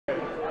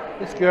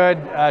It's good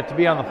to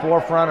be on the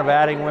forefront of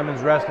adding women's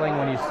wrestling.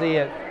 When you see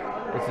it,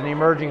 it's an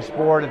emerging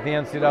sport at the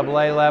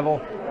NCAA level.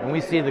 When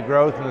we see the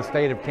growth in the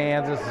state of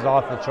Kansas is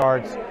off the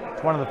charts.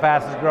 It's one of the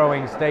fastest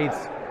growing states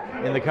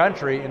in the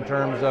country in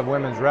terms of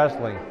women's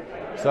wrestling.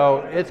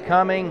 So it's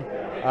coming.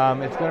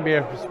 It's going to be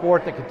a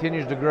sport that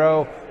continues to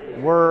grow.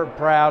 We're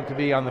proud to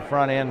be on the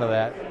front end of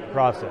that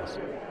process.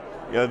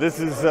 Yeah, this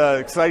is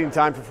an exciting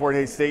time for Fort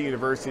Hays State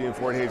University and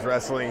Fort Hays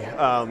Wrestling.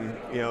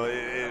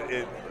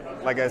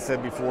 Like I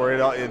said before,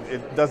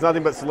 it does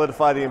nothing but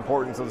solidify the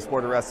importance of the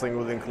sport of wrestling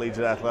within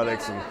collegiate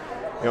athletics.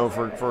 And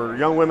for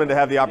young women to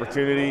have the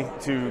opportunity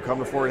to come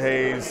to Fort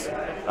Hays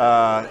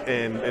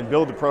and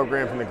build the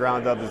program from the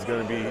ground up is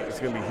going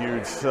to be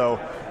huge. So,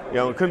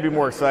 couldn't be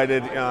more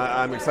excited.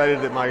 I'm excited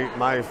that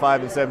my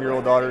 5 and 7 year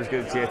old daughters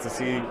get a chance to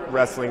see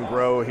wrestling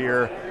grow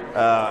here.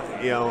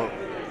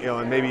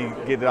 And maybe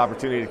get the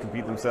opportunity to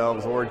compete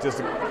themselves, or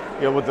just,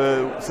 with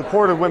the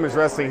support of women's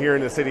wrestling here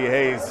in the city of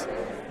Hays,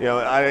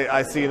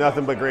 I see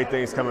nothing but great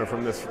things coming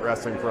from this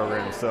wrestling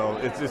program. So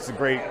it's just a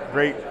great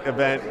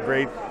event,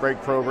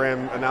 great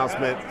program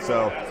announcement.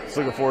 So just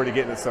looking forward to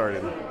getting it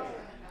started.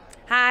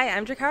 Hi,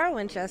 I'm Jakara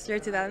Winchester,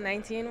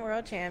 2019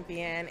 World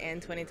Champion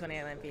and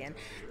 2020 Olympian.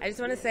 I just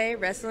want to say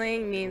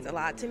wrestling means a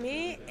lot to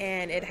me,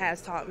 and it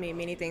has taught me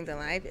many things in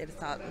life. It has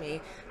taught me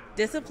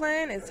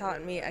discipline, it's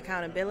taught me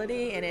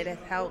accountability, and it has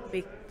helped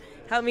me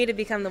to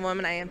become the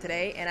woman I am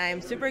today. And I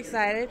am super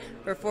excited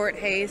for Fort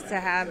Hays to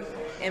have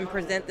and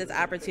present this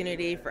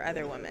opportunity for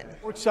other women.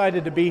 We're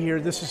excited to be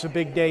here. This is a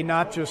big day,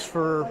 not just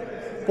for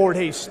Fort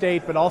Hays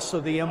State, but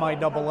also the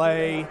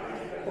MIAA.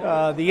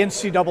 The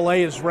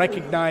NCAA has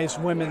recognized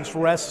women's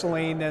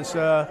wrestling as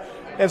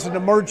an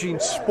emerging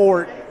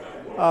sport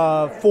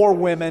for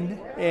women,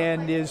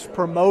 and is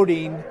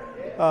promoting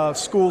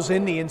schools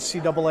in the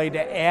NCAA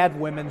to add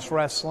women's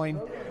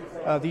wrestling.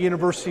 The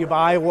University of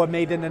Iowa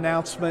made an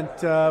announcement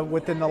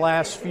within the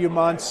last few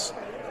months,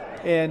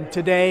 and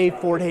today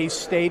Fort Hays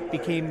State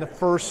became the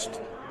first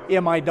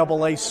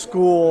MIAA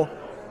school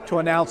to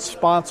announce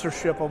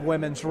sponsorship of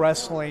women's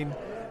wrestling.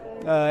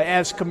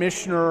 As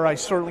commissioner, I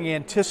certainly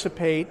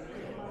anticipate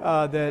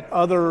that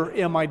other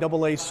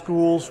MIAA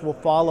schools will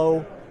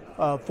follow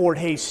Fort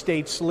Hays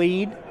State's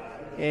lead.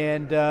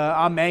 And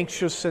I'm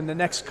anxious in the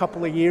next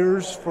couple of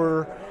years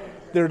for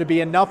there to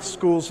be enough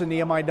schools in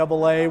the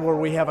MIAA where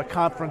we have a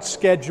conference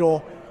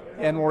schedule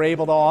and we're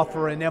able to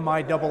offer an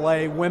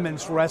MIAA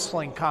women's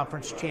wrestling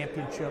conference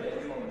championship.